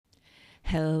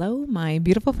Hello, my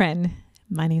beautiful friend.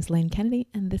 My name is Lane Kennedy,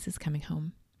 and this is Coming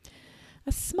Home,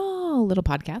 a small little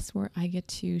podcast where I get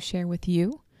to share with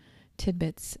you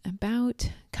tidbits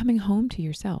about coming home to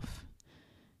yourself,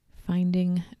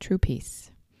 finding true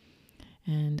peace.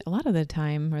 And a lot of the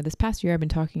time, or this past year, I've been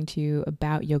talking to you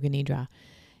about Yoga Nidra,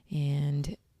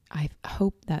 and I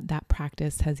hope that that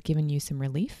practice has given you some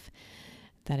relief,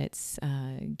 that it's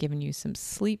given you some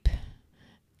sleep,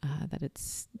 that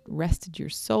it's rested your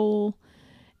soul,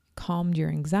 calmed your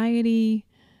anxiety,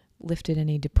 lifted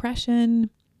any depression,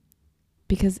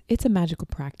 because it's a magical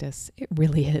practice. It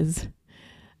really is.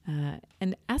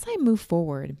 And as I move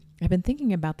forward, I've been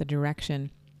thinking about the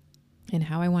direction and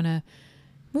how I want to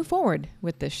move forward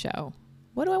with this show.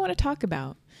 What do I want to talk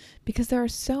about? Because there are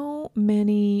so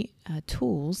many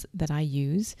tools that I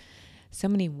use, so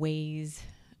many ways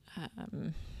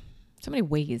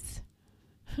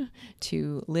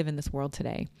to live in this world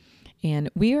today.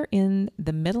 And we are in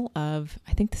the middle of,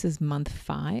 I think this is month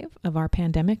 5 of our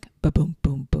pandemic. Boom,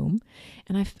 boom, boom.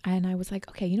 And I was like,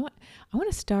 okay, you know what? I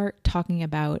want to start talking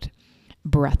about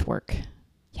breath work.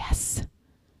 Yes.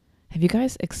 Have you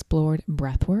guys explored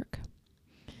breath work?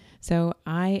 So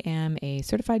I am a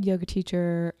certified yoga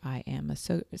teacher. I am a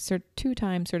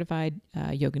 2-time certified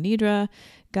Yoga Nidra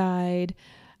guide.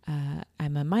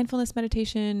 I'm a mindfulness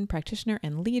meditation practitioner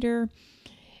and leader.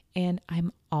 And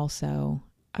I'm also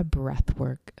a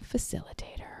breathwork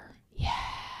facilitator. Yeah.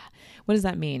 What does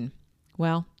that mean?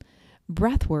 Well,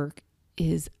 breathwork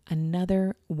is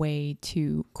another way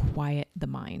to quiet the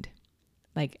mind.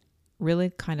 Like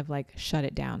really kind of like shut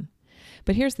it down.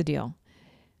 But here's the deal.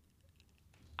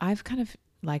 I've kind of,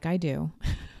 like I do,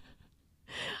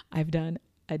 I've done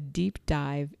a deep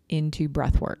dive into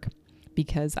breathwork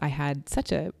because I had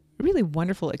such a really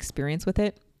wonderful experience with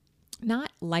it.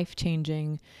 Not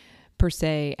life-changing per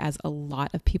se, as a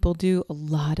lot of people do. A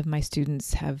lot of my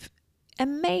students have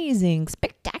amazing,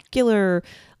 spectacular,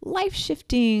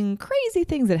 life-shifting, crazy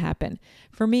things that happen.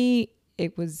 For me,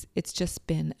 it's just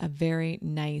been a very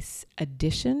nice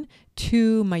addition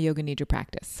to my Yoga Nidra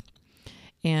practice.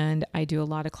 And I do a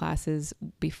lot of classes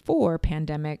before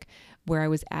pandemic where I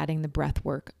was adding the breath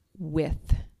work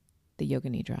with the Yoga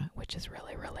Nidra, which is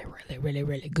really, really, really, really,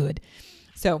 really good.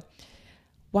 So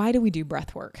why do we do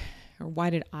breath work? Or why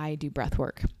did I do breath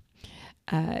work?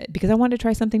 Because I wanted to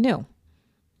try something new.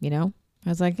 You know, I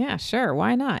was like, yeah, sure.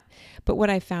 Why not? But what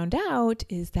I found out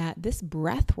is that this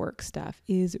breath work stuff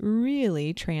is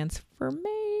really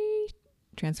transformative.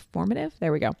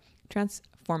 There we go.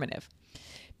 Transformative.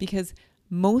 Because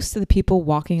most of the people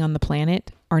walking on the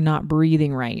planet are not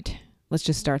breathing right. Let's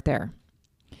just start there.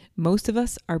 Most of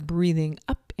us are breathing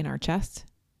up in our chest.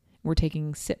 We're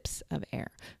taking sips of air.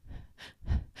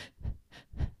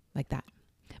 Like that.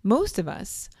 Most of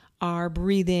us are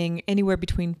breathing anywhere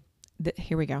between,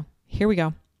 here we go.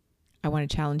 I want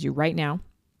to challenge you right now.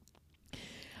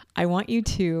 I want you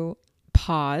to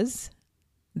pause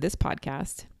this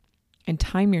podcast and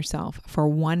time yourself for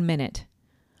 1 minute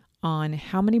on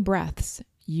how many breaths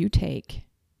you take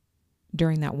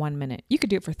during that 1 minute. You could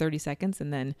do it for 30 seconds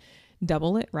and then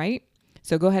double it, right?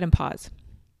 So go ahead and pause.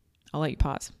 I'll let you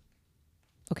pause.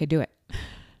 Okay, do it.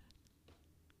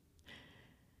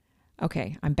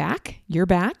 Okay, I'm back. You're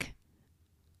back.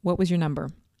 What was your number?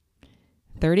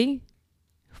 30?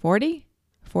 40?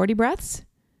 40 breaths?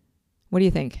 What do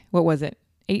you think? What was it?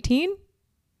 18?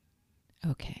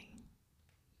 Okay.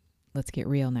 Let's get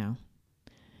real now.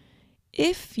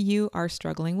 If you are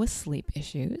struggling with sleep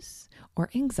issues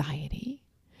or anxiety,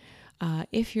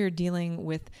 if you're dealing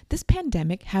with this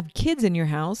pandemic, have kids in your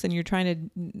house and you're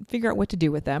trying to figure out what to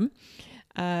do with them,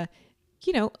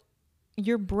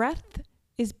 your breath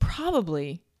is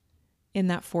probably in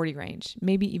that 40 range,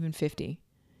 maybe even 50.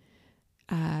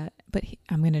 But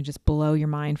I'm going to just blow your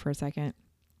mind for a second.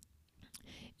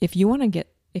 If you want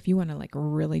to like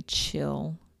really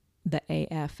chill the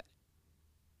AF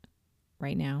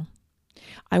right now,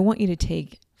 I want you to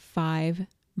take 5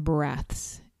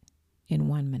 breaths in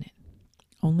 1 minute.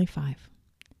 Only 5.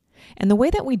 And the way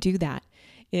that we do that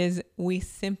is we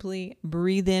simply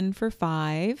breathe in for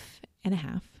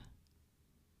 5.5,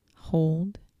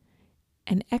 hold,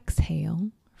 and exhale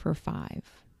for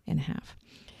 5.5.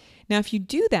 Now, if you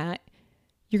do that,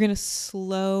 you're going to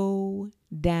slow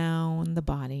down the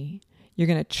body. You're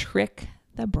going to trick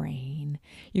the brain.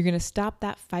 You're going to stop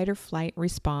that fight or flight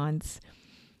response.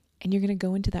 And you're going to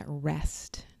go into that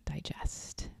rest,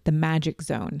 digest, the magic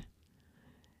zone.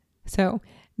 So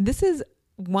this is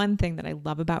one thing that I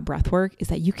love about breath work is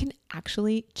that you can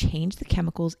actually change the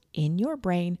chemicals in your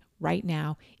brain right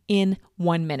now in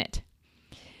 1 minute.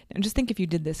 And just think if you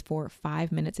did this for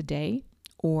 5 minutes a day,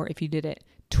 or if you did it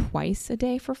twice a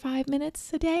day for 5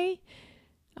 minutes a day,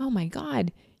 oh my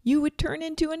God, you would turn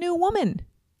into a new woman.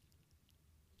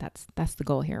 That's the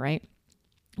goal here, right?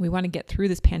 We want to get through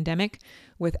this pandemic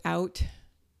without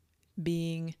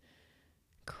being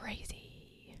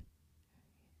crazy,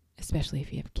 especially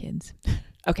if you have kids.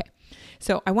 Okay.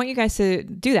 So I want you guys to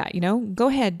do that, go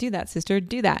ahead, do that, sister,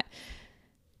 do that.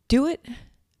 Do it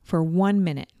for 1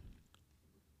 minute.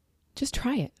 Just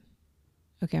try it.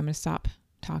 Okay, I'm going to stop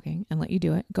talking and let you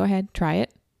do it. Go ahead, try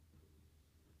it.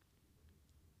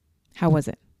 How was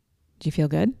it? Did you feel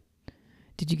good?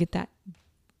 Did you get that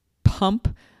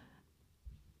pump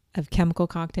of chemical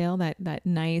cocktail, that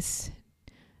nice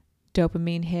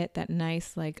dopamine hit, that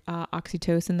nice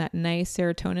oxytocin, that nice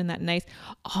serotonin, that nice,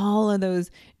 all of those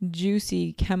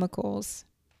juicy chemicals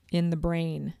in the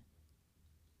brain?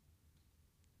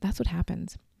 That's what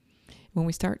happens when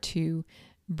we start to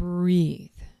breathe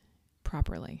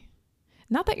properly.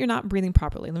 Not that you're not breathing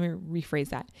properly. Let me rephrase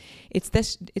that. It's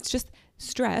just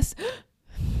stress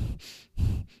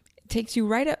takes you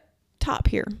right up top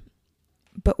here.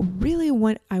 But really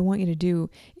what I want you to do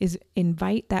is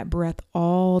invite that breath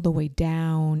all the way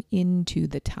down into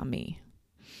the tummy.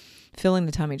 Filling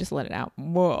the tummy, just let it out.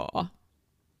 Whoa. And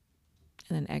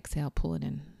then exhale, pull it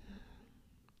in.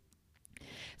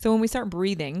 So when we start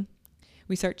breathing,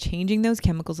 we start changing those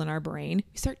chemicals in our brain.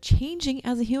 We start changing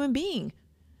as a human being.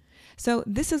 So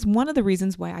this is one of the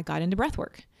reasons why I got into breath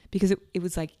work, because it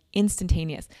was like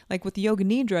instantaneous. Like with the Yoga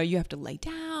Nidra, you have to lay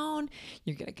down,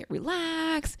 you're going to get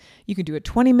relaxed. You can do a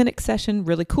 20-minute session,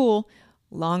 really cool.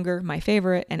 Longer, my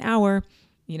favorite, an hour,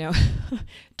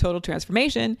 total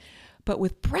transformation. But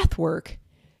with breath work,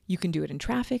 you can do it in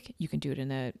traffic. You can do it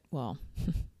in I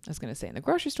was going to say in the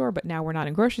grocery store, but now we're not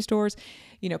in grocery stores,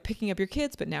 picking up your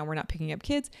kids, but now we're not picking up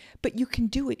kids. But you can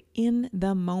do it in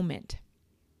the moment.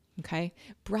 Okay?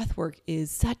 Breath work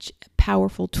is such a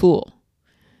powerful tool.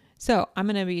 So I'm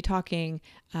going to be talking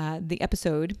the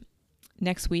episode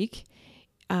next week.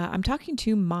 I'm talking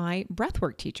to my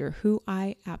breathwork teacher, who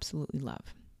I absolutely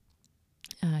love.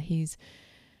 He's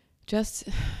just,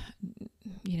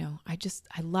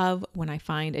 I love when I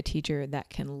find a teacher that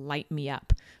can light me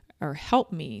up or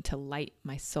help me to light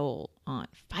my soul on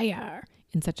fire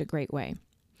in such a great way.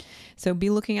 So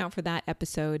be looking out for that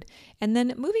episode. And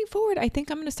then moving forward, I think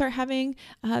I'm going to start having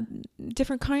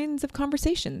different kinds of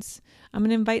conversations. I'm going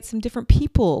to invite some different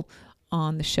people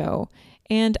on the show.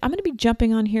 And I'm going to be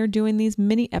jumping on here doing these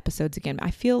mini episodes again. I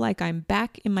feel like I'm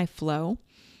back in my flow.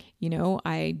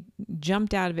 I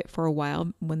jumped out of it for a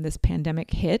while when this pandemic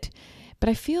hit, but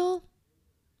I feel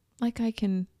like I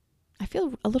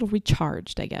feel a little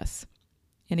recharged, I guess.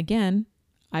 And again,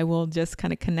 I will just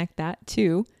kind of connect that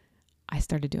to I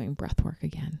started doing breath work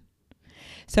again.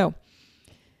 So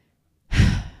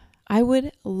I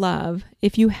would love,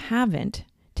 if you haven't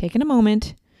taken a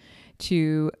moment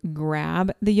to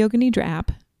grab the Yoga Nidra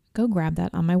app, go grab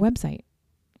that on my website,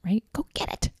 right? Go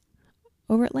get it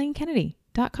over at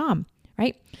lanekennedy.com,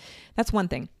 right? That's one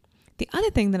thing. The other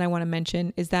thing that I want to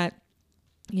mention is that,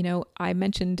 I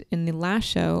mentioned in the last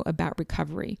show about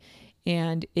recovery.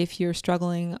 And if you're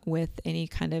struggling with any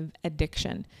kind of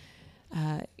addiction,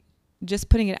 just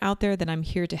putting it out there that I'm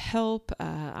here to help.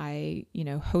 I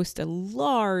host a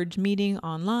large meeting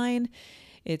online.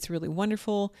 It's really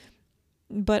wonderful.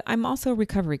 But I'm also a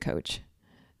recovery coach.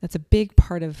 That's a big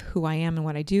part of who I am and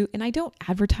what I do. And I don't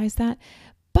advertise that.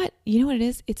 But you know what it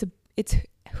is? It's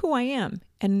who I am.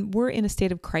 And we're in a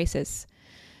state of crisis.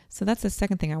 So that's the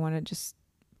second thing I want to just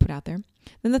put out there.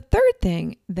 Then the third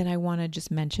thing that I want to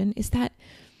just mention is that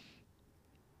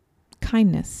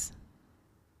kindness,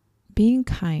 being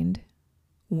kind,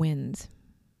 wins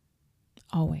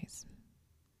always,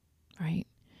 right?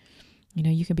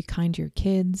 You can be kind to your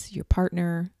kids, your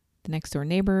partner, the next door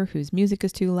neighbor whose music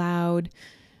is too loud,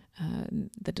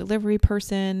 the delivery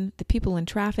person, the people in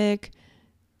traffic.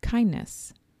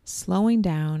 Kindness, slowing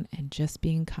down and just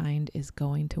being kind is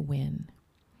going to win.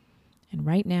 And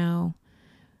right now,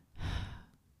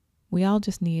 we all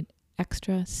just need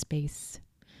extra space,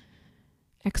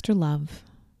 extra love,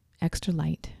 extra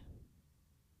light.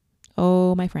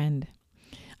 Oh, my friend,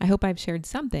 I hope I've shared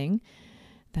something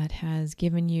that has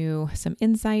given you some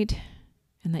insight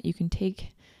and that you can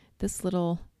take this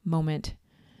little moment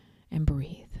and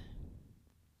breathe.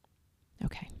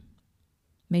 Okay.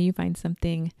 May you find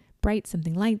something bright,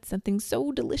 something light, something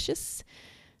so delicious,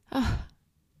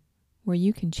 where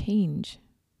you can change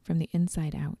from the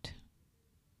inside out.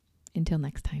 Until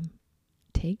next time,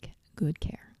 take good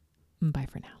care. Bye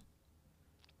for now.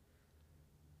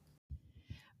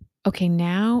 Okay,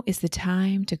 now is the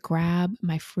time to grab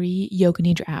my free Yoga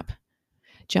Nidra app.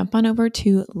 jump on over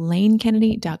to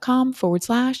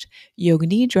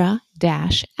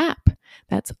lanekennedy.com/yoganidra-app.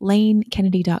 That's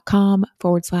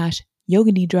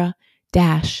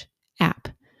lanekennedy.com/yoganidra-app.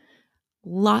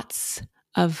 Lots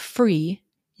of free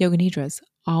yoga nidras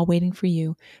all waiting for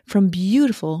you from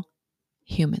beautiful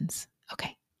humans.